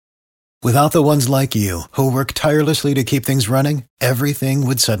Without the ones like you, who work tirelessly to keep things running, everything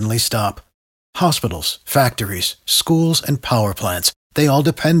would suddenly stop. Hospitals, factories, schools, and power plants, they all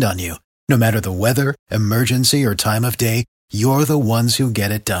depend on you. No matter the weather, emergency, or time of day, you're the ones who get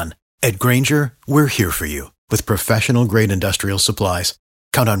it done. At Grainger, we're here for you with professional-grade industrial supplies.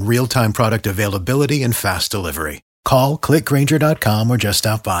 Count on real-time product availability and fast delivery. Call, clickgrainger.com, or just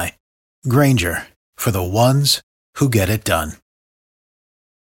stop by. Grainger, for the ones who get it done.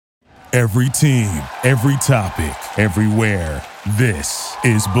 Every team, every topic, everywhere. This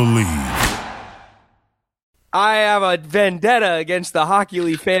is Believe. I have a vendetta against the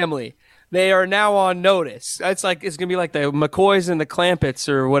Hockley family. They are now on notice. It's going to be like the McCoys and the Clampetts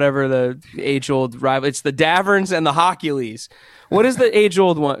or whatever the age-old rival. It's the Daverns and the Hockleys. What is the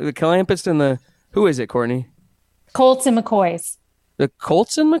age-old one? The Clampetts and the... Who is it, Courtney? Colts and McCoys. The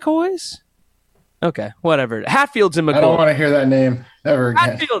Colts and McCoys? Okay, whatever. Hatfields and McCoys. I don't want to hear that name ever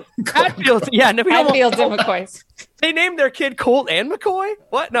again. Hatfields. Yeah, no, Hatfields and McCoys. They named their kid Colt and McCoy?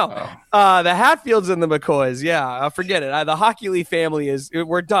 What? No. The Hatfields and the McCoys. Yeah, forget it. The Hockley family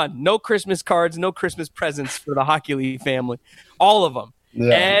we're done. No Christmas cards, no Christmas presents for the Hockley family. All of them.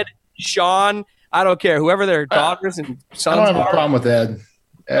 Yeah. Ed, Sean, I don't care. Whoever their daughters and sons are. I don't have a problem with Ed.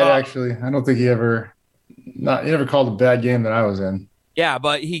 Actually, I don't think he never called a bad game that I was in. Yeah,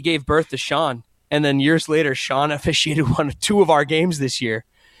 but he gave birth to Sean. And then years later, Sean officiated two of our games this year.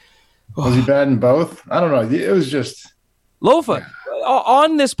 Was he bad in both? I don't know. It was just... Lofa,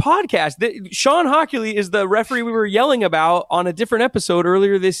 on this podcast, Sean Hockley is the referee we were yelling about on a different episode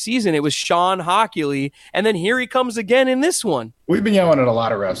earlier this season. It was Sean Hockley, and then here he comes again in this one. We've been yelling at a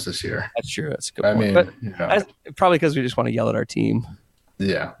lot of refs this year. That's true. That's a good point. But that's probably because we just want to yell at our team.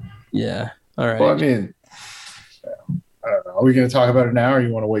 Yeah. Yeah. All right. Well, I mean... I don't know. Are we going to talk about it now, or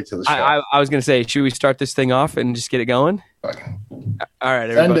you want to wait till the show? I was going to say, should we start this thing off and just get it going? Okay. All right,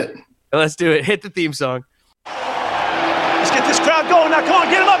 everybody. Send it. Let's do it. Hit the theme song. Let's get this crowd going now. Come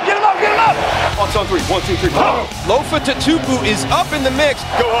on, get him up, get him up, get him up. Hawks on three. 1, 2, 3, 4. Lofa Tatupu is up in the mix.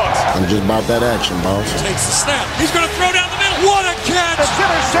 Go Hawks. I'm just about that action, boss. Takes the snap. He's going to throw down the middle. What a catch. It's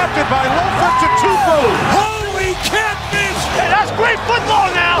intercepted by Lofa Tatupu. Holy catfish. Hey, that's great football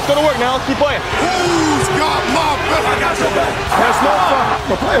now. It's going to work now. Let's keep playing. Who's got my back? I got your back. That's Lofa.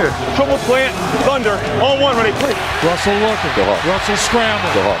 The player. Triple plant. Thunder. On one ready. Play. Russell looking. Go Hawks. Russell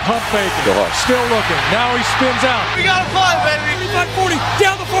scrambling. Go Hawks. Pump faking. Go Hawks. Still looking. Now he spins out. We got a fly, baby. 35-40.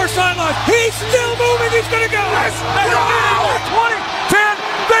 Down the far sideline. He's still moving. He's going to go. Yes. 20. 10.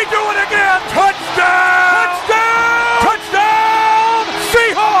 They do it again. Touchdown. Touchdown. Touchdown.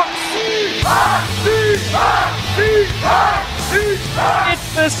 Seahawks.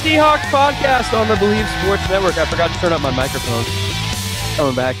 It's the Seahawks podcast on the Believe Sports Network. I forgot to turn up my microphone.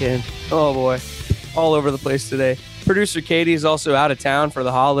 Coming back in. Oh, boy. All over the place today. Producer Katie is also out of town for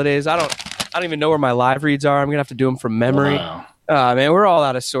the holidays. I don't even know where my live reads are. I'm going to have to do them from memory. Wow. Man, we're all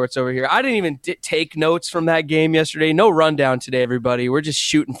out of sorts over here. I didn't even take notes from that game yesterday. No rundown today, everybody. We're just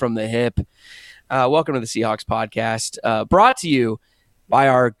shooting from the hip. Welcome to the Seahawks podcast, brought to you by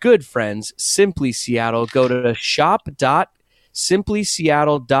our good friends, Simply Seattle. Go to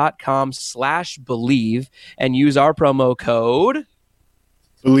shop.simplyseattle.com/believe and use our promo code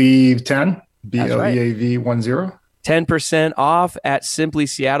Believe 10, BLEAV10. 10% off at Simply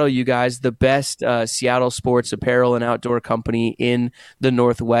Seattle, you guys, the best Seattle sports apparel and outdoor company in the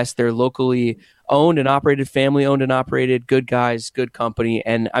Northwest. They're locally owned and operated, family owned and operated, good guys, good company.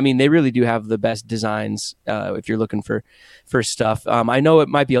 And I mean, they really do have the best designs if you're looking for stuff. I know it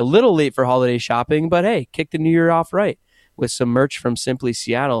might be a little late for holiday shopping, but hey, kick the new year off right with some merch from Simply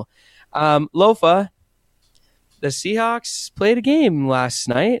Seattle. Lofa, the Seahawks played a game last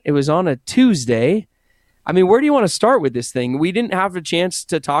night. It was on a Tuesday. I mean, where do you want to start with this thing? We didn't have a chance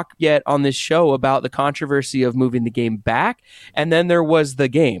to talk yet on this show about the controversy of moving the game back, and then there was the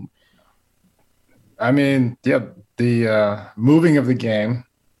game. I mean, yeah, the moving of the game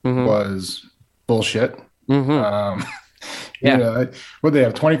was bullshit. Mm-hmm. You know, what they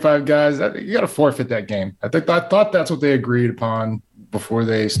have 25 guys. You got to forfeit that game. I thought that's what they agreed upon before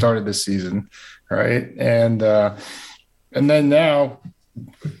they started this season, right? And then now,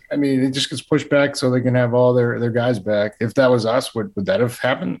 I mean, it just gets pushed back so they can have all their guys back. If that was us, would that have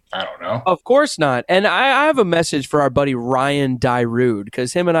happened? I don't know. Of course not. And I have a message for our buddy Ryan Dyrud,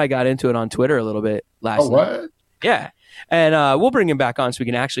 because him and I got into it on Twitter a little bit last night. What? Yeah. And we'll bring him back on so he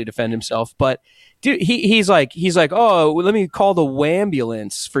can actually defend himself. But dude, he's like, oh, let me call the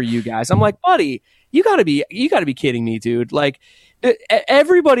wambulance for you guys. I'm like, buddy, you gotta be kidding me, dude. Like,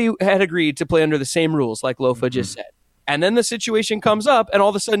 everybody had agreed to play under the same rules, like Lofa just said. And then the situation comes up, and all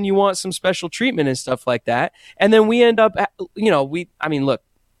of a sudden you want some special treatment and stuff like that. And then we end up, look,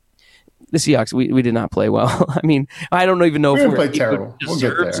 the Seahawks, we did not play well. I mean, I don't even know we if didn't play terrible.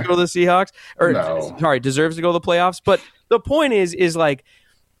 Deserves to go to the Seahawks, or deserves to go to the playoffs. But the point is like,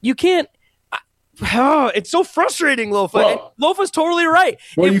 you can't. It's so frustrating, Lofa. Well, Lofa's totally right.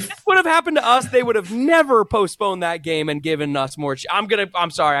 Well, if this would have happened to us, they would have never postponed that game and given us more.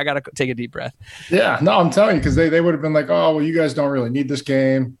 I'm sorry. I got to take a deep breath. Yeah, no, I'm telling you, because they would have been like, oh, well, you guys don't really need this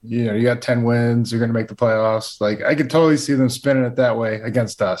game. You know, you got 10 wins. You're going to make the playoffs. Like, I could totally see them spinning it that way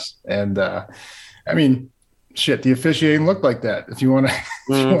against us. And, I mean, shit, the officiating looked like that. If you want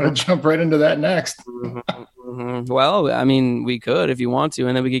to jump right into that next. Well, I mean, we could if you want to,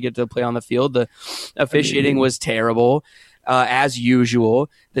 and then we could get to play on the field. The officiating was terrible, as usual.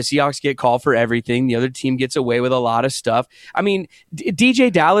 The Seahawks get called for everything. The other team gets away with a lot of stuff. I mean,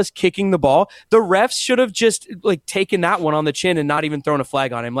 DJ Dallas kicking the ball. The refs should have just like taken that one on the chin and not even thrown a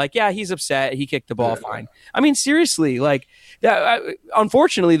flag on him. Like, yeah, he's upset. He kicked the ball. Fine. I mean, seriously, like,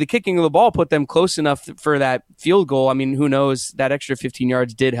 unfortunately, the kicking of the ball put them close enough for that field goal. I mean, who knows? That extra 15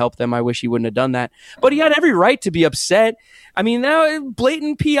 yards did help them. I wish he wouldn't have done that. But he had every right to be upset. I mean, now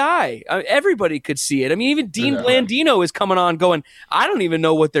blatant PI. Everybody could see it. I mean, even Dean Blandino is coming on going, I don't even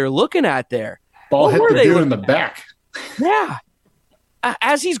know what they're looking at there. Ball hit the dude in the back. Yeah.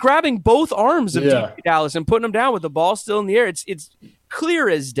 As he's grabbing both arms of DJ Dallas and putting him down with the ball still in the air. It's clear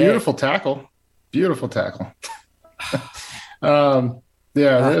as day. Beautiful tackle.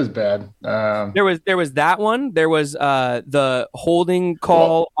 That is bad. There was that one. There was the holding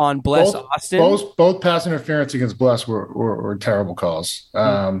call on Bless Austin. Both pass interference against Bless were terrible calls. You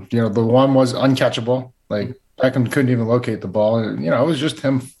know, the one was uncatchable. Like, Beckham couldn't even locate the ball. You know, it was just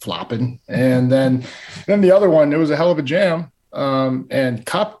him flopping. And then the other one, it was a hell of a jam. And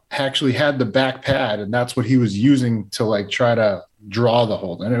Kupp actually had the back pad, and that's what he was using to like try to draw the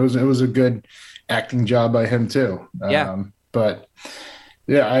hold. And it was a good acting job by him too. But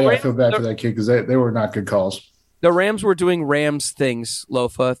yeah, I feel bad for that kid because they were not good calls. The Rams were doing Rams things,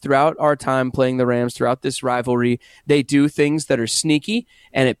 Lofa, throughout our time playing the Rams, throughout this rivalry. They do things that are sneaky,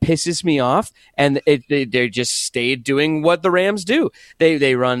 and it pisses me off. And they just stayed doing what the Rams do.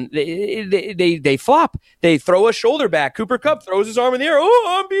 They run, they flop, they throw a shoulder back. Cooper Kupp throws his arm in the air.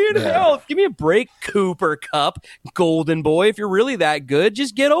 Oh, I'm being held. Give me a break, Cooper Kupp, golden boy. If you're really that good,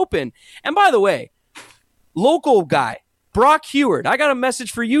 just get open. And by the way, local guy, Brock Heward. I got a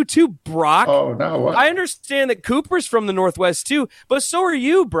message for you too, Brock. Oh, no. What? I understand that Cooper's from the Northwest too, but so are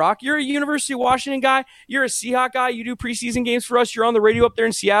you, Brock. You're a University of Washington guy. You're a Seahawk guy. You do preseason games for us. You're on the radio up there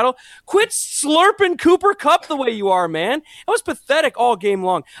in Seattle. Quit slurping Cooper Kupp the way you are, man. That was pathetic all game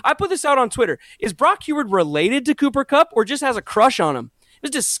long. I put this out on Twitter. Is Brock Heward related to Cooper Kupp or just has a crush on him? It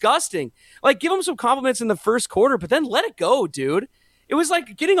was disgusting. Like, give him some compliments in the first quarter, but then let it go, dude. It was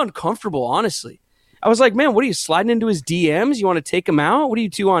like getting uncomfortable, honestly. I was like, man, what are you, sliding into his DMs? You want to take him out? What are you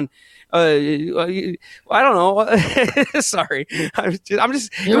two on? I don't know. Sorry. I'm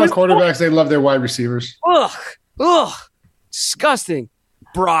just. You know, quarterbacks, they love their wide receivers. Ugh. Disgusting.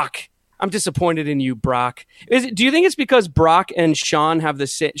 Brock. I'm disappointed in you, Brock. Do you think it's because Brock and Sean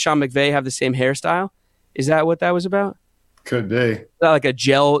McVay have the same hairstyle? Is that what that was about? Could be. Like a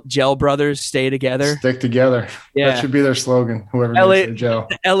gel brothers stay together. Stick together. Yeah. That should be their slogan. Whoever makes their gel.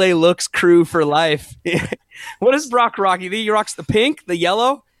 LA Looks crew for life. What does Brock rock? You think he rocks the pink, the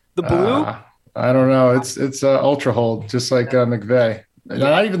yellow, the blue? I don't know. It's ultra hold, just like McVay.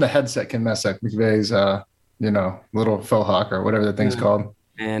 Not even the headset can mess up McVay's little faux hawk or whatever the thing's called.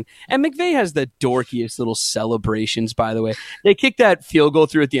 Man. And McVay has the dorkiest little celebrations, by the way. They kick that field goal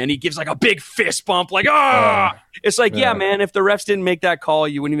through at the end. He gives like a big fist bump, like, It's like, yeah, man, if the refs didn't make that call,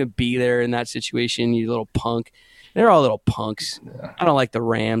 you wouldn't even be there in that situation, you little punk. They're all little punks. Yeah. I don't like the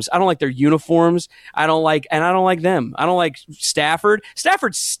Rams. I don't like their uniforms. I don't like them. I don't like Stafford.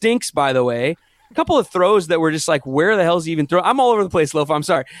 Stafford stinks, by the way. A couple of throws that were just like, where the hell is he even throwing? I'm all over the place, Lofa. I'm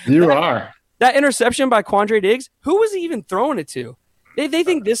sorry. You are. That interception by Quandre Diggs, who was he even throwing it to? They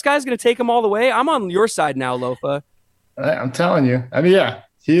think this guy's going to take them all the way. I'm on your side now, Lofa. I'm telling you. I mean, yeah,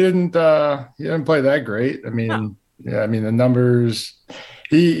 he didn't play that great. I mean, the numbers.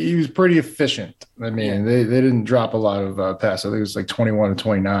 He was pretty efficient. I mean, they didn't drop a lot of passes. I think it was like 21 to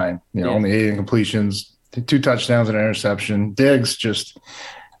 29. Only 8 incompletions, 2 touchdowns and an interception. Diggs just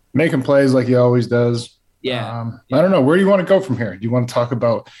making plays like he always does. Yeah. I don't know. Where do you want to go from here? Do you want to talk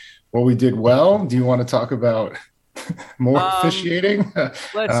about what we did well? Do you want to talk about more officiating?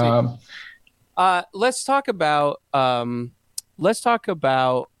 Let's see. Let's talk about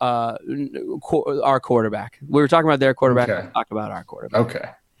our quarterback. We were talking about their quarterback. Okay. Let's talk about our quarterback. Okay.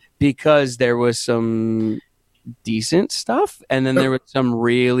 Because there was some decent stuff, and then there was some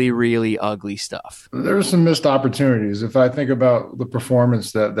really, really ugly stuff. There were some missed opportunities. If I think about the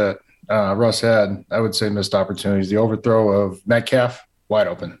performance that Russ had, I would say missed opportunities. The overthrow of Metcalf, wide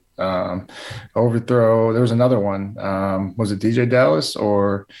open. Overthrow, there was another one. Was it DJ Dallas?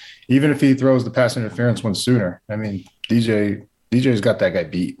 Or even if he throws the pass interference one sooner, I mean, DJ's got that guy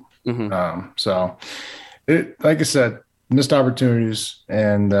beat. So, like I said, missed opportunities,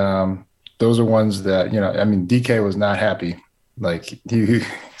 and those are ones that, I mean, DK was not happy. Like he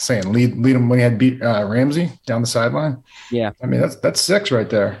saying, lead him when he had beat Ramsey down the sideline. Yeah, I mean that's 6 right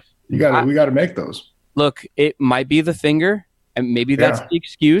there. We got to make those. Look, it might be the finger, and maybe that's the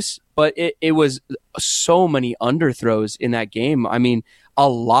excuse, but it was so many underthrows in that game. I mean, a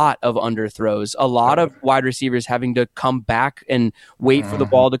lot of underthrows, a lot of wide receivers having to come back and wait for the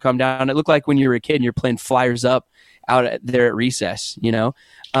ball to come down. It looked like when you were a kid and you're playing flyers up out there at recess,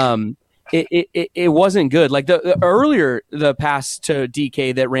 It wasn't good. Like the earlier the pass to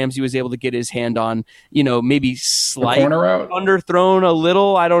DK that Ramsey was able to get his hand on, maybe slight underthrown a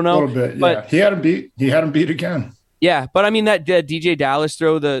little. I don't know. A little bit, but, yeah. He had him beat again. Yeah, but I mean that DJ Dallas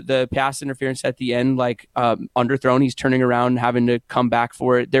throw, the pass interference at the end, like underthrown. He's turning around, having to come back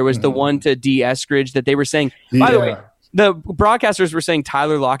for it. There was the one to D. Eskridge that they were saying. By the way, the broadcasters were saying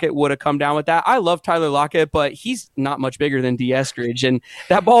Tyler Lockett would have come down with that. I love Tyler Lockett, but he's not much bigger than D. Eskridge, and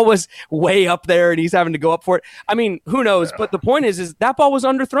that ball was way up there, and he's having to go up for it. I mean, who knows? But the point is that ball was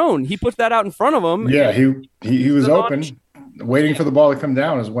underthrown. He put that out in front of him. Yeah, he was open. Waiting for the ball to come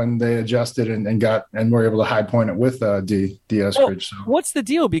down is when they adjusted and were able to high point it with D. Eskridge. So. What's the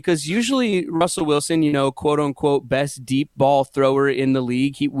deal? Because usually Russell Wilson, quote unquote, best deep ball thrower in the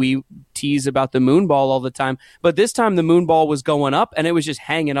league. We tease about the moon ball all the time, but this time the moon ball was going up and it was just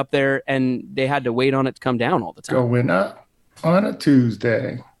hanging up there, and they had to wait on it to come down all the time. Going up on a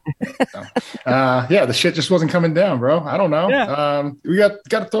Tuesday. The shit just wasn't coming down, bro. I don't know. Yeah. We got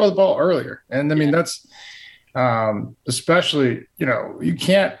to throw the ball earlier, and I mean that's. Especially, you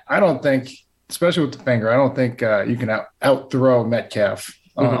can't, I don't think, especially with the finger, I don't think you can out throw Metcalf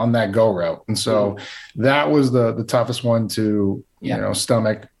on that go route. And so that was the toughest one to,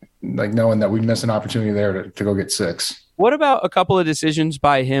 stomach, like knowing that we missed an opportunity there to go get 6. What about a couple of decisions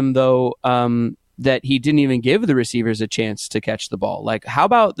by him, though, that he didn't even give the receivers a chance to catch the ball? Like, how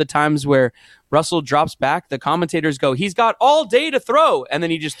about the times where Russell drops back, the commentators go, he's got all day to throw, and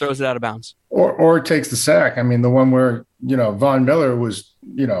then he just throws it out of bounds? Or takes the sack. I mean, the one where, Von Miller was,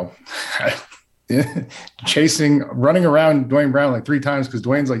 running around Dwayne Brown like 3 times because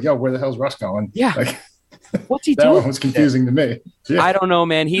Dwayne's like, yo, where the hell's Russ going? Yeah. Like, what's he that doing? That one was confusing to me. Yeah. I don't know,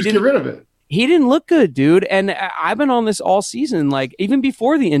 man. Just get rid of it. He didn't look good, dude. And I've been on this all season, like even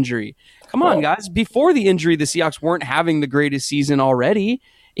before the injury. Come on, guys. Before the injury, the Seahawks weren't having the greatest season already.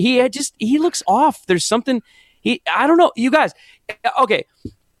 He looks off. There's something. I don't know. You guys, okay.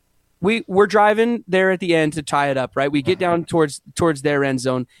 We're driving there at the end to tie it up, right? We get down towards their end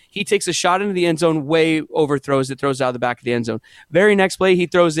zone. He takes a shot into the end zone, way overthrows it, throws it out of the back of the end zone. Very next play, he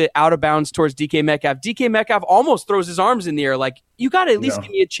throws it out of bounds towards DK Metcalf. DK Metcalf almost throws his arms in the air. Like, you got to at least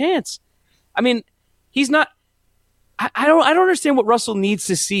give me a chance. I mean, he's not. I don't understand what Russell needs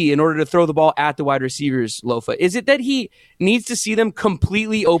to see in order to throw the ball at the wide receivers, Lofa. Is it that he needs to see them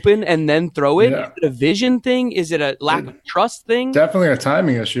completely open and then throw it? Yeah. Is it a vision thing? Is it a lack of trust thing? Definitely a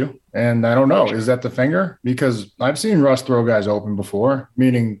timing issue. And I don't know. Is that the finger? Because I've seen Russ throw guys open before,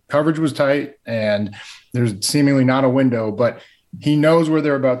 meaning coverage was tight and there's seemingly not a window, but he knows where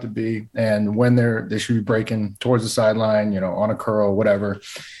they're about to be and when they should be breaking towards the sideline, on a curl, whatever.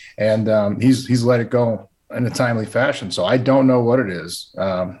 And he's let it go in a timely fashion. So I don't know what it is.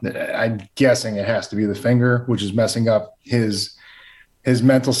 I'm guessing it has to be the finger, which is messing up his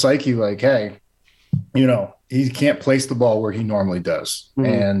mental psyche. Like, hey, he can't place the ball where he normally does.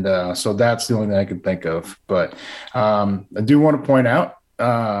 Mm-hmm. And so that's the only thing I can think of. But I do want to point out,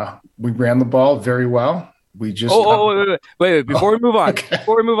 we ran the ball very well. We just wait. Before we move on,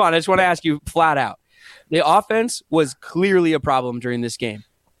 I just want to ask you flat out. The offense was clearly a problem during this game.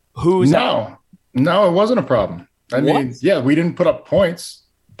 No, it wasn't a problem. I mean, we didn't put up points,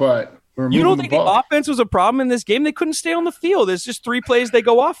 but we're moving You don't think the offense was a problem in this game? They couldn't stay on the field. It's just 3 plays, they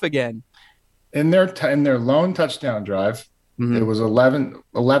go off again. In their lone touchdown drive, It was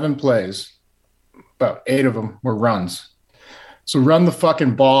 11 plays. About 8 of them were runs. So run the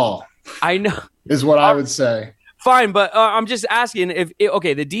fucking ball. I know. Is what I would say. Fine, but I'm just asking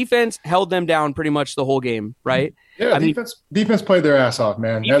the defense held them down pretty much the whole game, right? Yeah, defense played their ass off,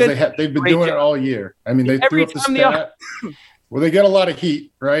 man. As they've been doing it all year. I mean, they threw up the stat. Well, they get a lot of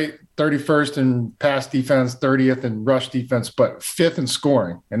heat, right? 31st in pass defense, 30th in rush defense, but 5th in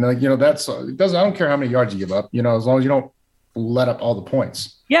scoring. And that's it doesn't. I don't care how many yards you give up. As long as you don't let up all the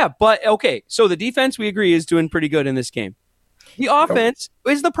points. Yeah, but okay. So the defense, we agree, is doing pretty good in this game. The offense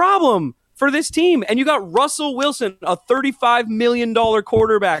is the problem for this team. And you got Russell Wilson, a $35 million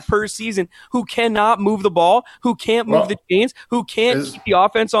quarterback per season who cannot move the ball, who can't move the chains, who can't keep the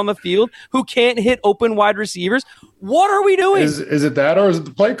offense on the field, who can't hit open wide receivers. What are we doing? Is it that, or is it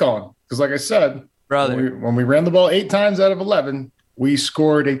the play calling? Because like I said, brother, when we ran the ball 8 times out of 11, we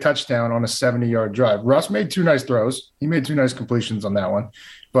scored a touchdown on a 70-yard drive. Russ made 2 nice throws. He made 2 nice completions on that one.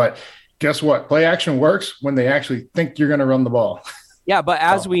 But guess what? Play action works when they actually think you're going to run the ball. Yeah, but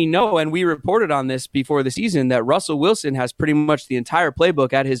as we know, and we reported on this before the season, that Russell Wilson has pretty much the entire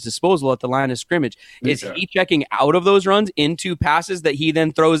playbook at his disposal at the line of scrimmage. Is he checking out of those runs into passes that he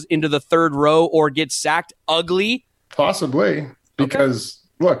then throws into the third row or gets sacked ugly? Possibly, because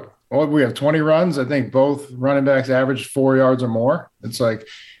look, we have 20 runs. I think both running backs averaged 4 yards or more. It's like,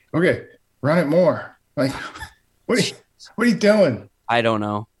 okay, run it more. Like, what are you doing? I don't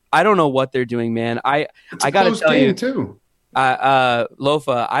know. I don't know what they're doing, man. I got to tell you too.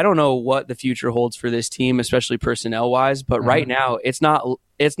 Lofa, I don't know what the future holds for this team, especially personnel wise, but right now it's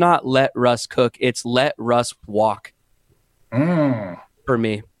not let Russ cook. It's let Russ walk for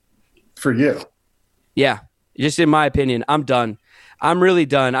me. For you. Yeah. Just in my opinion, I'm done. I'm really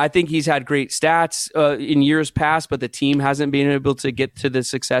done. I think he's had great stats in years past, but the team hasn't been able to get to the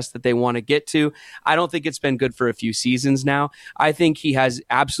success that they want to get to. I don't think it's been good for a few seasons now. I think he has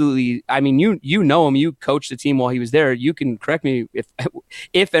absolutely. I mean, you know him. You coached the team while he was there. You can correct me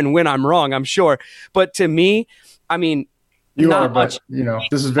if and when I'm wrong. I'm sure. But to me, I mean, not much.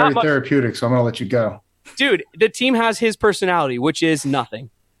 This is very therapeutic. So I'm going to let you go, dude. The team has his personality, which is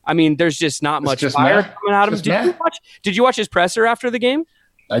nothing. I mean, there's just not much fire coming out of him. Did you watch his presser after the game?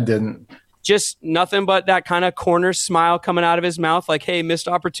 I didn't. Just nothing but that kind of corner smile coming out of his mouth. Like, hey, missed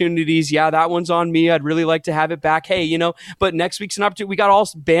opportunities. Yeah, that one's on me. I'd really like to have it back. Hey, but next week's an opportunity. We got all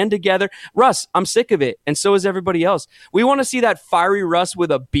band together. Russ, I'm sick of it. And so is everybody else. We want to see that fiery Russ with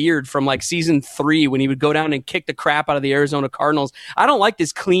a beard from like season 3 when he would go down and kick the crap out of the Arizona Cardinals. I don't like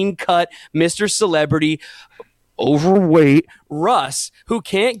this clean cut Mr. Celebrity overweight Russ who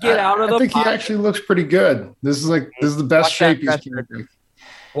can't get out of the pocket. He actually looks pretty good. This is the best shape he's in.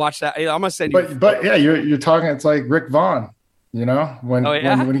 Watch that. I'm gonna send you. But yeah, you're talking. It's like Rick Vaughn.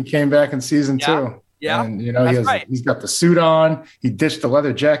 When he came back in season 2. Yeah, and he's got the suit on. He ditched the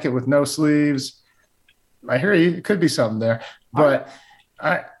leather jacket with no sleeves. I hear you. It could be something there, but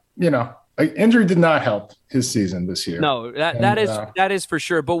injury did not help his season this year. No, that is for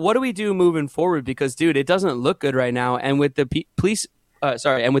sure. But what do we do moving forward? Because, dude, it doesn't look good right now. And with the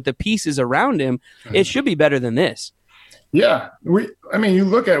with the pieces around him, it should be better than this. Yeah, you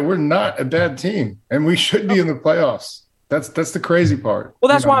look at it, we're not a bad team, and we should be in the playoffs. That's the crazy part. Well,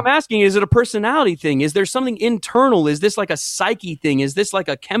 that's why I'm asking: is it a personality thing? Is there something internal? Is this like a psyche thing? Is this like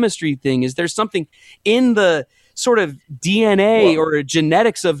a chemistry thing? Is there something in the sort of DNA or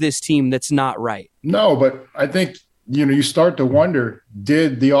genetics of this team that's not right? No, but I think, you start to wonder,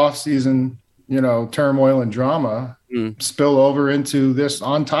 did the offseason, turmoil and drama spill over into this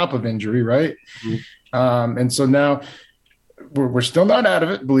on top of injury, right? And so now we're still not out of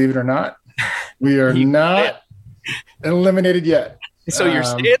it, believe it or not. We are not eliminated yet. So you're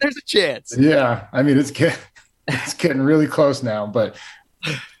saying there's a chance. Yeah. I mean, it's getting really close now, but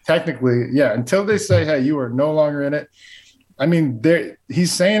technically, yeah, until they say, hey, you are no longer in it. I mean,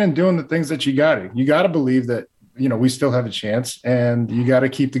 he's saying and doing the things that you got to believe that, we still have a chance, and you got to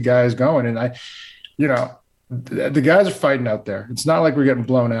keep the guys going. And the guys are fighting out there. It's not like we're getting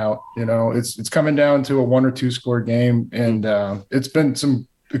blown out. It's coming down to a 1 or 2 score game, and it's been some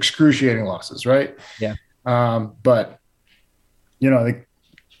excruciating losses, right? Yeah. But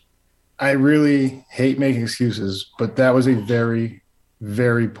I really hate making excuses, but that was a very,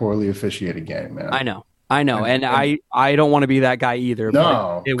 very poorly officiated game, man. I know. And I don't want to be that guy either.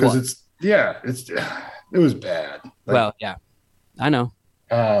 No, because it was bad. Well, yeah, I know.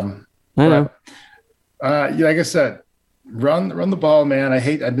 I know. Like I said, run the ball, man.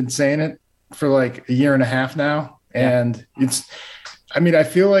 I've been saying it for like a year and a half now. And I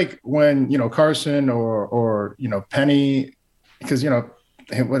feel like when, Carson or Penny, because,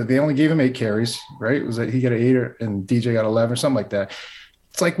 they only gave him 8 carries, right? Was that he got 8 and DJ got 11 or something like that.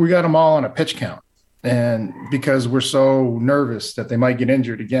 It's like we got them all on a pitch count. And because we're so nervous that they might get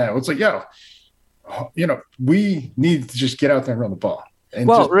injured again, it's like, we need to just get out there and run the ball. And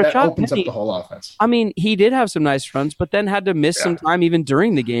that opens up the whole offense. I mean, he did have some nice runs, but then had to miss some time even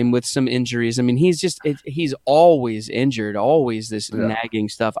during the game with some injuries. I mean, he's always injured, always this nagging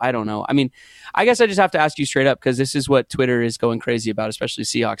stuff. I don't know. I mean, I guess I just have to ask you straight up, because this is what Twitter is going crazy about, especially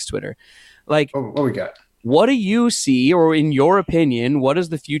Seahawks Twitter. Like, what we got? What do you see, or in your opinion, what does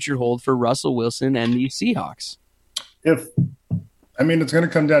the future hold for Russell Wilson and the Seahawks? If I mean, it's going to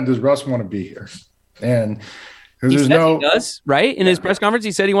come down, does Russ want to be here? And because he does, right? In his press conference,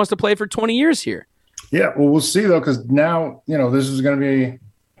 he said he wants to play for 20 years here. Yeah, well, we'll see, though, because now, this is going to be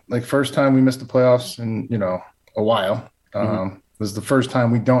like first time we missed the playoffs in, a while. This is the first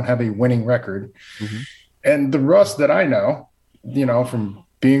time we don't have a winning record. And the Russ that I know, from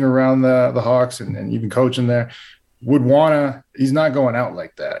being around the Hawks and even coaching there, would want to – he's not going out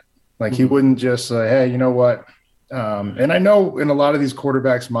like that. Like he wouldn't just say, hey, you know what? And I know in a lot of these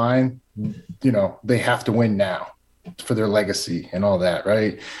quarterbacks' mind, they have to win now for their legacy and all that,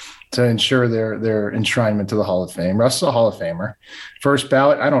 right? To ensure their enshrinement to the Hall of Fame. Russ is a Hall of Famer. First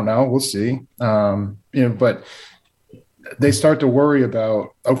ballot, I don't know. We'll see. But they start to worry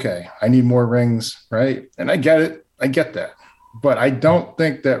about, okay, I need more rings, right? And I get it. I get that. But I don't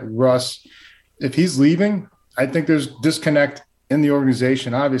think that Russ, if he's leaving, I think there's disconnect in the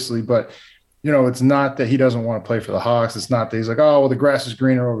organization, obviously. But, it's not that he doesn't want to play for the Hawks. It's not that he's like, oh, well, the grass is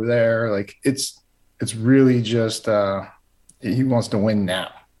greener over there. Like it's really just he wants to win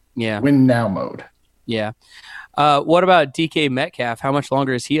now. Yeah. Win now mode. Yeah. What about DK Metcalf? How much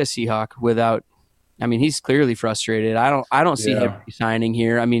longer is he a Seahawk without? I mean, he's clearly frustrated. I don't see him signing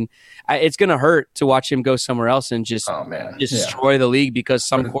here. I mean, it's going to hurt to watch him go somewhere else and just destroy the league because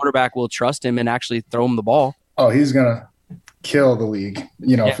some quarterback will trust him and actually throw him the ball. Oh, he's going to kill the league,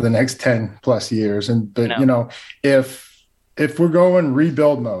 for the next 10 plus years. But if we're going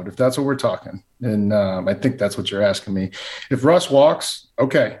rebuild mode, if that's what we're talking, and I think that's what you're asking me. If Russ walks,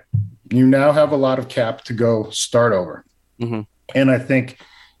 okay, you now have a lot of cap to go start over. And I think,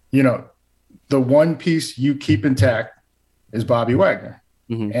 the one piece you keep intact is Bobby Wagner.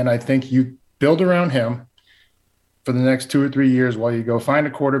 And I think you build around him for the next 2 or 3 years while you go find a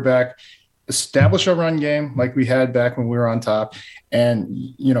quarterback, establish a run game like we had back when we were on top,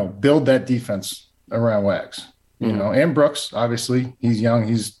 and, build that defense around Wags. And Brooks, obviously, he's young.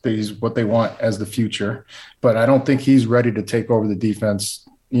 He's what they want as the future. But I don't think he's ready to take over the defense,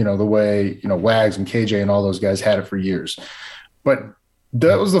 the way, Wags and KJ and all those guys had it for years. But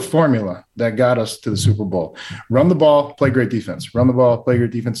that was the formula that got us to the Super Bowl. Run the ball, play great defense. Run the ball, play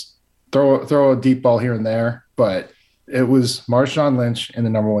great defense. Throw a deep ball here and there. But it was Marshawn Lynch and the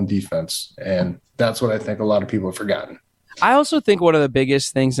number one defense. And that's what I think a lot of people have forgotten. I also think one of the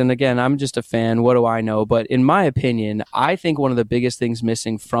biggest things, and again, I'm just a fan, what do I know? But in my opinion, I think one of the biggest things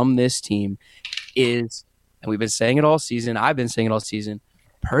missing from this team is, and we've been saying it all season, I've been saying it all season,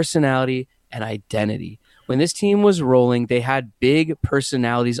 personality and identity. When this team was rolling, they had big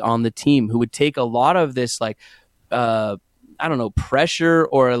personalities on the team who would take a lot of this, pressure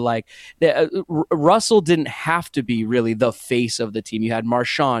or Russell didn't have to be really the face of the team. You had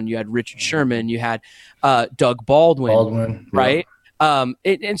Marshawn, you had Richard Sherman, you had Doug Baldwin, right? Yeah.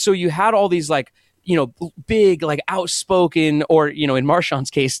 And so you had all these big, outspoken, or, in Marshawn's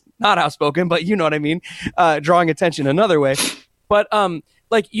case, not outspoken, but you know what I mean, drawing attention another way. But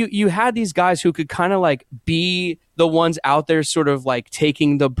you had these guys who could kind of be the ones out there sort of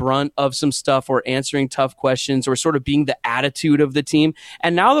taking the brunt of some stuff or answering tough questions or sort of being the attitude of the team.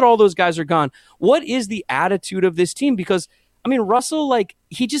 And now that all those guys are gone, what is the attitude of this team? Because, I mean, Russell,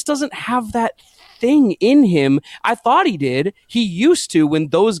 he just doesn't have that thing in him. I thought he did. He used to when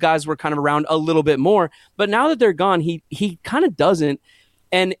those guys were kind of around a little bit more. But now that they're gone, he kind of doesn't.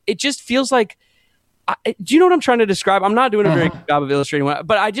 And it just feels like, do you know what I'm trying to describe? I'm not doing a very good job of illustrating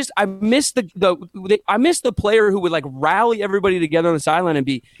but I miss the player who would rally everybody together on the sideline and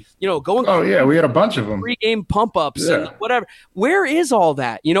be, going. Oh yeah, we had a bunch of them. Pre-game pump ups and whatever. Where is all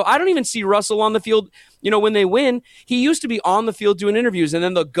that? I don't even see Russell on the field. When they win, he used to be on the field doing interviews and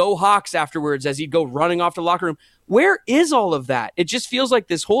then the go Hawks afterwards as he'd go running off to the locker room. Where is all of that? It just feels like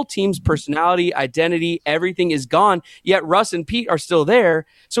this whole team's personality, identity, everything is gone, yet Russ and Pete are still there.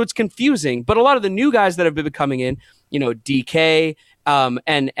 So it's confusing. But a lot of the new guys that have been coming in, DK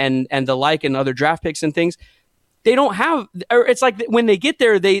and the like and other draft picks and things, they don't have, or it's like when they get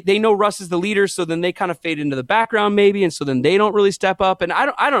there, they know Russ is the leader, so then they kind of fade into the background maybe, and so then they don't really step up. And I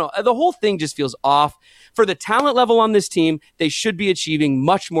don't know. The whole thing just feels off. For the talent level on this team, they should be achieving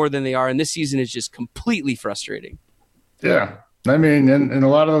much more than they are, and this season is just completely frustrating. Yeah. I mean, and a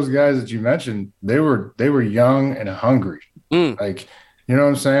lot of those guys that you mentioned, they were young and hungry. You know what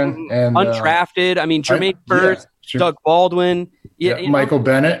I'm saying? And undrafted. Jermaine Burrs, Doug Baldwin. Michael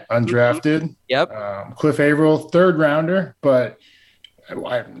Bennett, undrafted. Yep. Cliff Averill, third rounder. But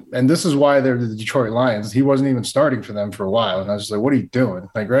and this is why they're the Detroit Lions. He wasn't even starting for them for a while. And I was just like, what are you doing?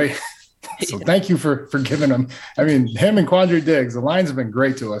 Right? So thank you for giving him. I mean, him and Quandre Diggs, the Lions have been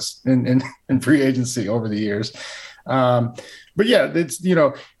great to us in free agency over the years. But yeah, it's,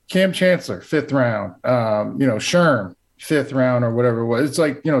 Cam Chancellor, 5th round, Sherm, fifth round or whatever it was. It's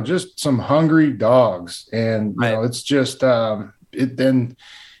like, just some hungry dogs. And, it's just, then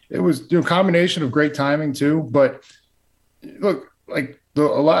it was a combination of great timing too. But look, like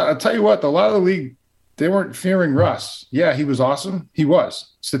I'll tell you what, a lot of the league, they weren't fearing Russ. Yeah, he was awesome. He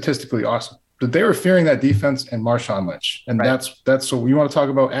was statistically awesome. But they were fearing that defense and Marshawn Lynch. And that's what we want to talk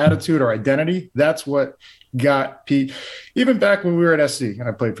about, attitude or identity. That's what got Pete. Even back when we were at SC and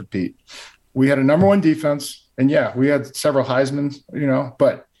I played for Pete, we had a number one defense. And yeah, we had several Heismans,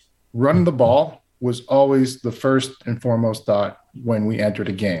 but running the ball was always the first and foremost thought when we entered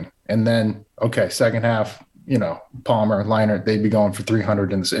a game. And then, okay, second half, Palmer, Leinart, they'd be going for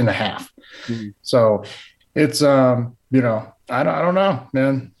 300 in a half. Mm-hmm. So it's, I don't know,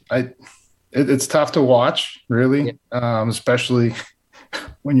 man. It's tough to watch, really, especially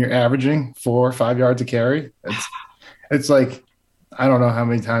when you're averaging 4 or 5 yards a carry. It's like, I don't know how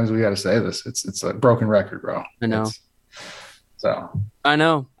many times we got to say this. It's a broken record, bro. I know. I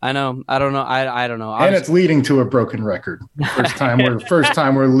know. I don't know. I don't know. And it's leading to a broken record. First time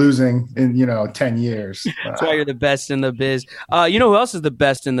we're losing in 10 years. That's why you're the best in the biz. You know who else is the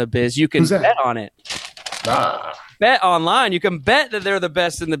best in the biz? You can bet on it. Bet online. You can bet that they're the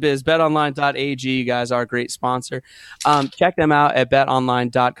best in the biz. BetOnline.ag, you guys are a great sponsor. Check them out at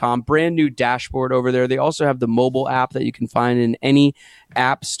betonline.com. Brand new dashboard over there. They also have the mobile app that you can find in any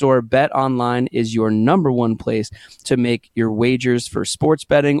app store. BetOnline is your number one place to make your wagers for sports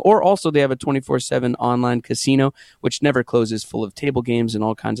betting. Or also they have a 24/7 online casino, which never closes, full of table games and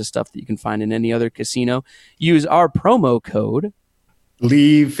all kinds of stuff that you can find in any other casino. Use our promo code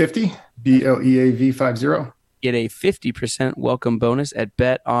LEAV50, BLEAV50. Get a 50% welcome bonus at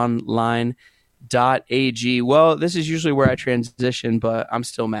betonline.ag. Well, this is usually where I transition, but I'm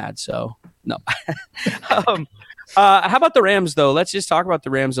still mad, so no. How about the Rams, though? Let's just talk about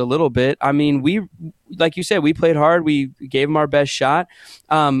the Rams a little bit. I mean, we, like you said, we played hard. We gave them our best shot.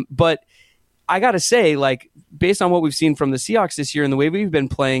 But I got to say, like, based on what we've seen from the Seahawks this year and the way we've been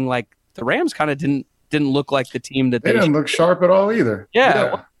playing, like, the Rams kind of didn't look like the team that they didn't look sharp at all either.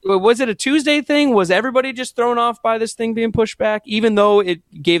 Yeah. Was it a Tuesday thing? Was everybody just thrown off by this thing being pushed back, even though it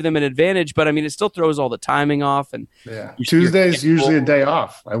gave them an advantage? But I mean, it still throws all the timing off. And Tuesday is usually a day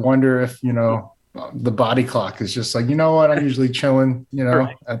off. I wonder if the body clock is just like, you know what? I'm usually chilling,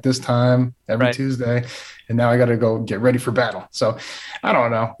 at this time every Tuesday, and now I got to go get ready for battle. So I don't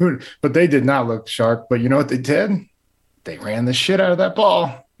know, but they did not look sharp. But you know what they did? They ran the shit out of that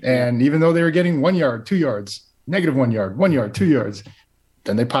ball, and even though they were getting 1 yard, 2 yards, negative 1 yard, 1 yard, 2 yards.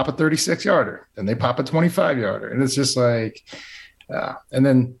 Then they pop a 36-yarder. Then they pop a 25-yarder. And it's just like and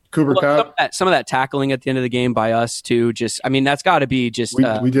then Cooper Kupp. Some of that tackling at the end of the game by us, too. That's got to be just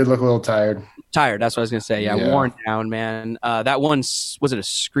we did look a little tired. That's what I was going to say. Yeah, worn down, man. That one, was it a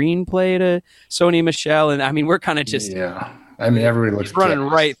screenplay to Sony Michel? And, I mean, we're kind of just – yeah. I mean, everybody looks running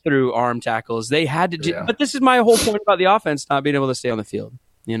right through arm tackles. They had to but this is my whole point about the offense not being able to stay on the field,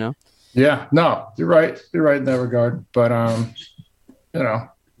 Yeah, no, you're right. You're right in that regard. But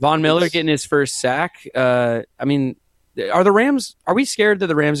Von Miller getting his first sack. I mean, are we scared that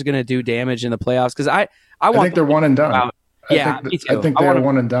the Rams are going to do damage in the playoffs? Because I think they're one and done. Me too. I think they're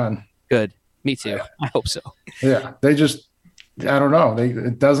one and done. Good. Me too. I hope so. Yeah. They just, I don't know.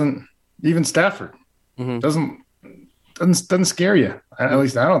 It doesn't, even Stafford doesn't scare you. At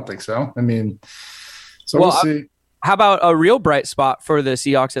least I don't think so. I mean, we'll see. How about a real bright spot for the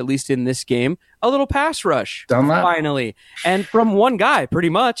Seahawks, at least in this game? A little pass rush. Finally. And from one guy, pretty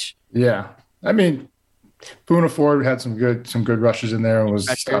much. Yeah. I mean, Poona Ford had some good rushes in there and was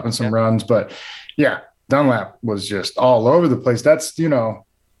stopping some runs. But, yeah, Dunlap was just all over the place. That's,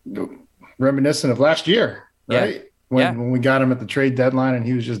 reminiscent of last year, right? Yeah. When we got him at the trade deadline and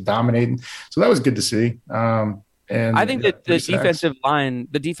he was just dominating. So that was good to see. And I think that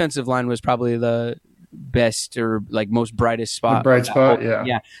the defensive line was probably the best or like most brightest spot. Bright spot, yeah.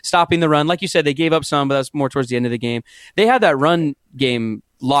 Yeah. Stopping the run. Like you said, they gave up some, but that's more towards the end of the game. They had that run game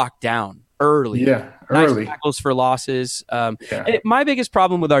locked down early. Yeah, early. Nice tackles for losses. My biggest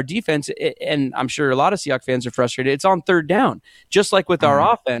problem with our defense, and I'm sure a lot of Seahawks fans are frustrated, it's on third down, just like with our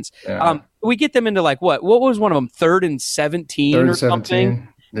offense. Yeah. We get them into like what was one of them, 3rd and 17 or something?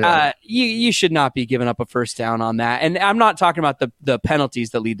 Yeah. You should not be giving up a first down on that. And I'm not talking about the penalties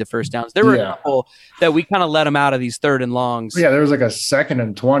that lead to first downs. There were a couple that we kind of let them out of these 3rd and longs. Yeah, there was like a 2nd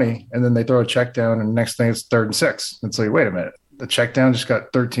and 20, and then they throw a check down, and the next thing it's 3rd and 6. It's like, wait a minute. The check down just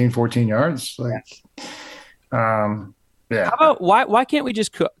got 13, 14 yards. How about why can't we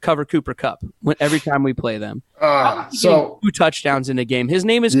just cover Cooper Kupp every time we play them? So 2 touchdowns in a game. His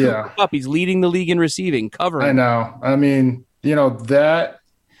name is Cooper Kupp. He's leading the league in receiving. Cover him. I know. I mean, that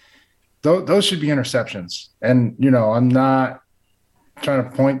those should be interceptions. And, I'm not trying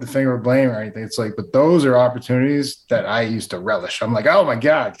to point the finger of blame or anything. It's like, but those are opportunities that I used to relish. I'm like, oh my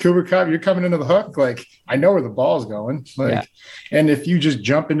God, Cooper Kupp, you're coming into the hook. Like, I know where the ball's going. And if you just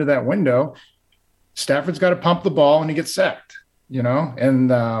jump into that window, Stafford's got to pump the ball and he gets sacked, and,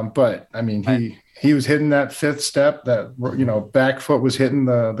 but I mean, he was hitting that fifth step, that, back foot was hitting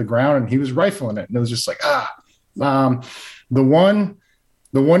the ground and he was rifling it. And it was just like, the one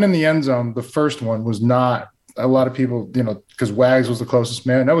in the end zone, the first one was not, a lot of people, because Wags was the closest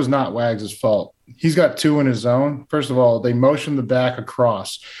man. That was not Wags' fault. He's got 2 in his zone. First of all, they motioned the back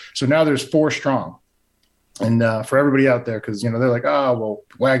across. So now there's 4 strong. And for everybody out there, because, they're like, oh, well,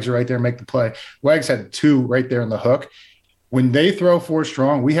 Wags are right there, make the play. Wags had 2 right there in the hook. When they throw 4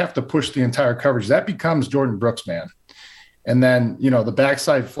 strong, we have to push the entire coverage. That becomes Jordan Brooks, man. And then, the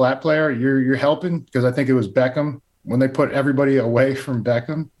backside flat player, you're helping, because I think it was Beckham. When they put everybody away from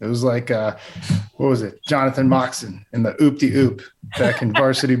Beckham, it was like, what was it? Jonathan Moxon in the oop-de-oop back in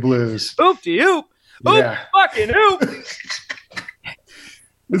Varsity Blues. Oop-de-oop. Yeah. Fucking oop.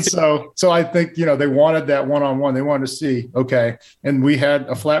 So I think, they wanted that one-on-one. They wanted to see, okay. And we had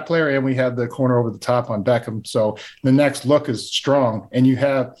a flat player and we had the corner over the top on Beckham. So the next look is strong. And he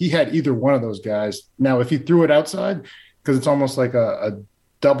had either one of those guys. Now, if he threw it outside, because it's almost like a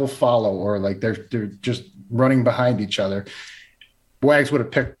double follow, or like they're just running behind each other, Wags would have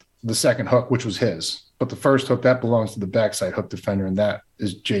picked the second hook, which was his. But the first hook, that belongs to the backside hook defender, and that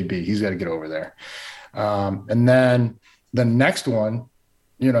is JB. He's got to get over there. And then the next one,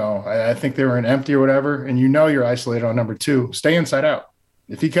 I think they were in empty or whatever, and you're isolated on number 2. Stay inside out.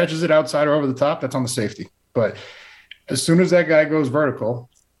 If he catches it outside or over the top, that's on the safety. But as soon as that guy goes vertical,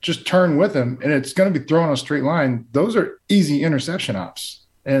 just turn with him, and it's going to be thrown on a straight line. Those are easy interception ops.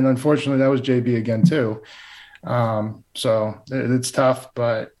 And unfortunately, that was JB again, too. So it's tough,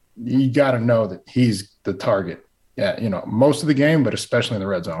 but you got to know that he's the target. Yeah, most of the game, but especially in the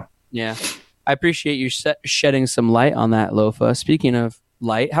red zone. Yeah. I appreciate you shedding some light on that, Lofa. Speaking of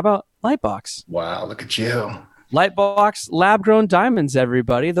light, how about Lightbox? Wow, look at you. Lightbox lab-grown diamonds,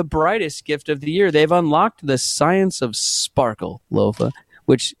 everybody. The brightest gift of the year. They've unlocked the science of sparkle, Lofa,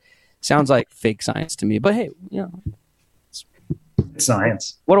 which sounds like fake science to me. But hey,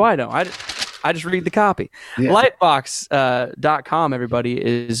 science. What do I know? I just read the copy. Yeah. Lightbox.com, everybody,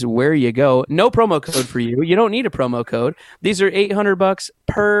 is where you go. No promo code for you. You don't need a promo code. These are $800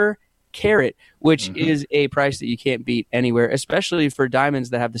 per carat, which is a price that you can't beat anywhere, especially for diamonds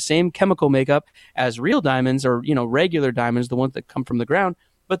that have the same chemical makeup as real diamonds, or regular diamonds, the ones that come from the ground.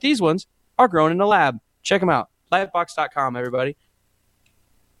 But these ones are grown in a lab. Check them out. Lightbox.com, everybody.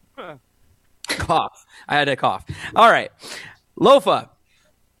 Cough. I had to cough. All right. Lofa.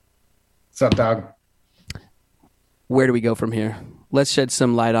 What's up, dog? Where do we go from here? Let's shed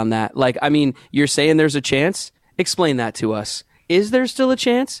some light on that. You're saying there's a chance? Explain that to us. Is there still a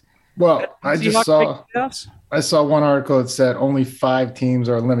chance? Well, I saw one article that said only 5 teams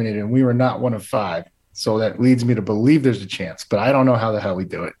are eliminated, and we were not one of 5. So that leads me to believe there's a chance, but I don't know how the hell we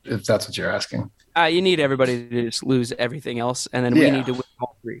do it, if that's what you're asking. You need everybody to just lose everything else, and then we need to win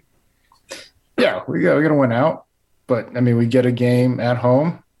all 3. Yeah, we got to win out. But, we get a game at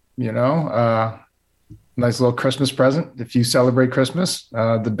home, nice little Christmas present. If you celebrate Christmas,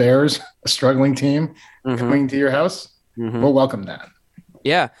 the Bears, a struggling team, coming to your house, we'll welcome that.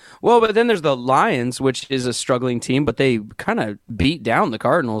 Yeah. Well, but then there's the Lions, which is a struggling team, but they kind of beat down the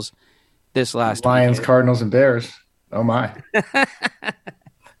Cardinals this last Lions, weekend. Cardinals, and Bears. Oh, my.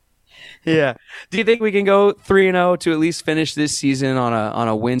 Yeah. Do you think we can go 3-0 to at least finish this season on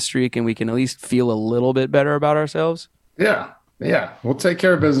a win streak, and we can at least feel a little bit better about ourselves? Yeah. We'll take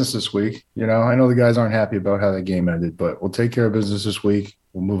care of business this week. I know the guys aren't happy about how that game ended, but we'll take care of business this week.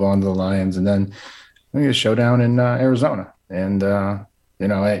 We'll move on to the Lions, and then we get a showdown in Arizona. And,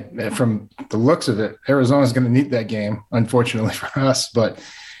 from the looks of it, Arizona's going to need that game, unfortunately for us. But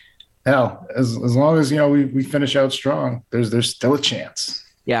hell, as long as we finish out strong, there's still a chance.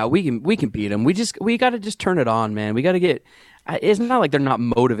 Yeah, we can beat them. We got to just turn it on, man. We got to get. It's not like they're not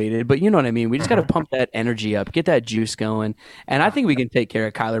motivated, but you know what I mean. We just got to pump that energy up, get that juice going, and I think we can take care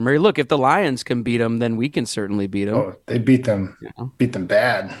of Kyler Murray. Look, if the Lions can beat them, then we can certainly beat them. Oh, they beat them. Beat them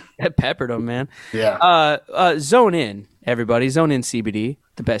bad. That peppered them, man. Yeah. Zone in, everybody. Zone in CBD,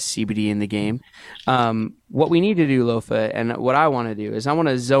 the best CBD in the game. What we need to do, Lofa, and what I want to do is I want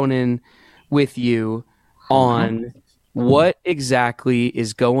to zone in with you on what exactly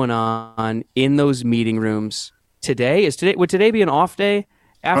is going on in those meeting rooms today. Would today be an off day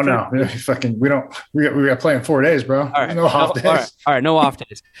After, fucking, we got to play in 4 days, bro. All right. No off days. All right, no off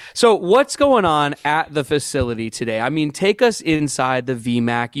days. So what's going on at the facility today? I mean, take us inside the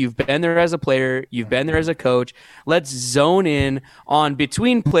VMAC. You've been there as a player. You've been there as a coach. Let's zone in on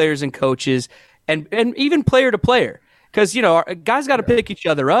between players and coaches and even player to player. Because, guys got to pick each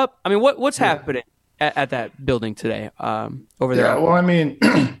other up. I mean, what's happening at that building today over there? Yeah, well, I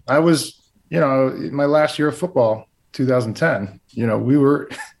memean, I was, my last year of football, 2010, we were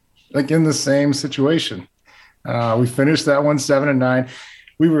like in the same situation. We finished that one 7-9.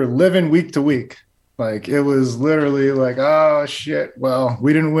 We were living week to week. Like, it was literally like, oh shit, well,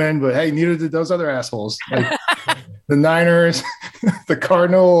 we didn't win, but hey, neither did those other assholes. Like the Niners, the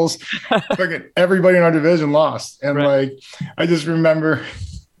Cardinals, fucking everybody in our division lost. And like, I just remember,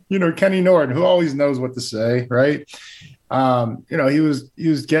 Kenny Norton, who always knows what to say, right? He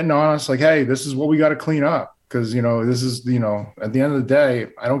was getting on us like, hey, this is what we got to clean up. Because, this is, at the end of the day,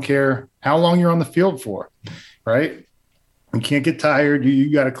 I don't care how long you're on the field for, right? You can't get tired. You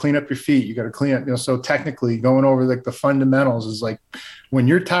got to clean up your feet. You got to clean up, so technically going over like the fundamentals is like when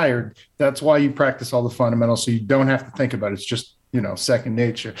you're tired, that's why you practice all the fundamentals. So you don't have to think about it. It's just, second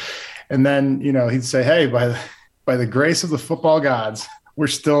nature. And then, he'd say, hey, by the grace of the football gods, we're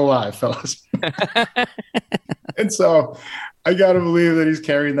still alive, fellas. And so I got to believe that he's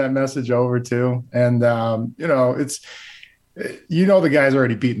carrying that message over too. And, it's, the guys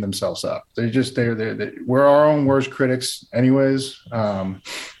already beating themselves up. We're our own worst critics anyways. So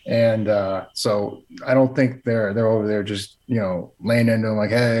I don't think they're over there just, laying into them like,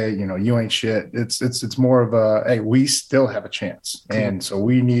 hey, you ain't shit. It's more of a, hey, we still have a chance. And so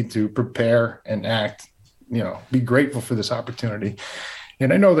we need to prepare and act, be grateful for this opportunity.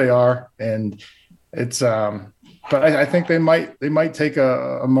 And I know they are. And it's, but I think they might take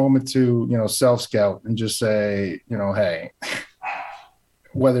a moment to, self-scout and just say, hey,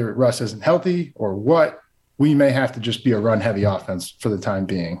 whether Russ isn't healthy or what, we may have to just be a run-heavy offense for the time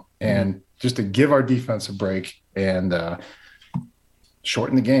being and just to give our defense a break and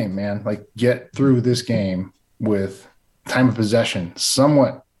shorten the game, man. Like, get through this game with time of possession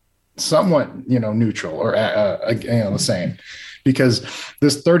somewhat, neutral or, the same. Because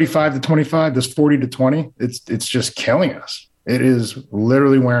this 35-25, this 40-20, it's just killing us. It is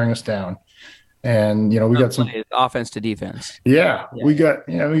literally wearing us down. And, we got some offense to defense. Yeah. We got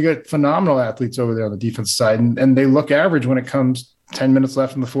phenomenal athletes over there on the defense side. And they look average when it comes 10 minutes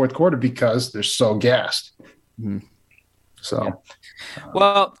left in the fourth quarter because they're so gassed. Mm-hmm. So,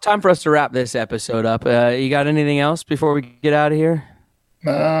 well, time for us to wrap this episode up. You got anything else before we get out of here?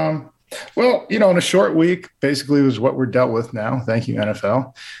 Well, in a short week, basically was what we're dealt with now.'t you,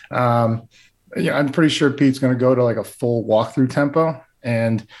 NFL. I'm pretty sure Pete's going to go to like a full walkthrough tempo.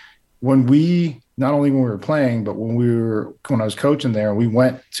 And not only when we were playing, but when I was coaching there, we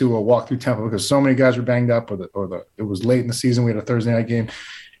went to a walkthrough tempo because so many guys were banged up it was late in the season. We had a Thursday night game.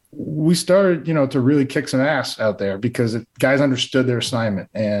 We started, to really kick some ass out there because guys understood their assignment.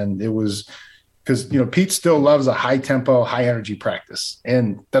 And it was, because, Pete still loves a high tempo, high energy practice,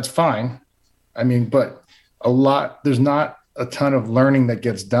 and that's fine. I mean, but there's not a ton of learning that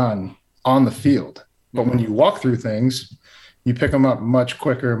gets done on the field. But when you walk through things, you pick them up much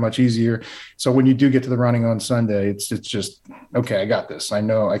quicker, much easier. So when you do get to the running on Sunday, it's just, okay, I got this. I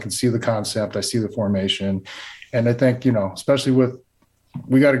know I can see the concept. I see the formation. And I think, especially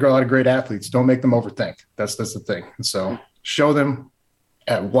we got a lot of great athletes. Don't make them overthink. That's the thing. And so show them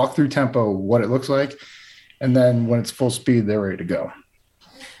at walkthrough tempo what it looks like, and then when it's full speed, they're ready to go.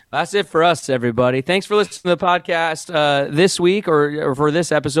 That's it for us, everybody. Thanks for listening to the podcast this week or for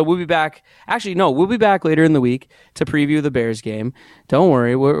this episode. We'll be back. Actually, no, we'll be back later in the week to preview the Bears game. Don't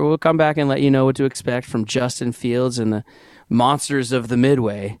worry. We'll come back and let you know what to expect from Justin Fields and the monsters of the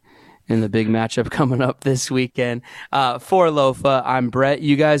Midway in the big matchup coming up this weekend. For Lofa, I'm Brett.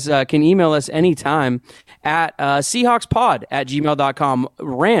 You guys can email us anytime at seahawkspod@gmail.com.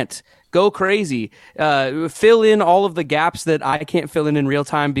 Rant. Go crazy. Fill in all of the gaps that I can't fill in real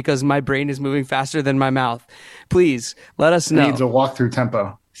time because my brain is moving faster than my mouth. Please let us know. It needs a walkthrough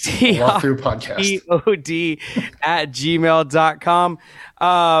tempo. Walkthrough podcast. pod@gmail.com.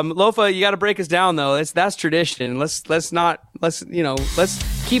 Lofa, you got to break us down though. That's tradition. Let's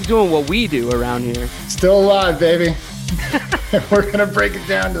keep doing what we do around here. Still alive, baby. We're gonna break it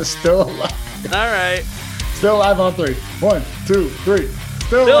down to still alive. All right. Still alive on 3. 1, 2, 3.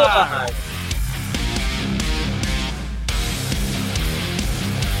 Still alive.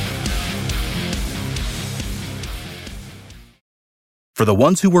 For the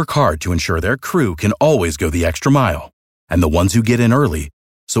ones who work hard to ensure their crew can always go the extra mile, and the ones who get in early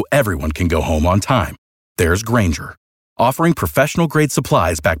so everyone can go home on time, there's Grainger, offering professional-grade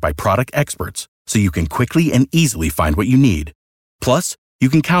supplies backed by product experts so you can quickly and easily find what you need. Plus, you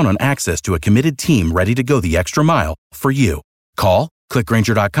can count on access to a committed team ready to go the extra mile for you. Call, click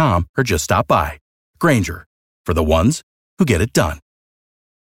Grainger.com, or just stop by. Grainger, for the ones who get it done.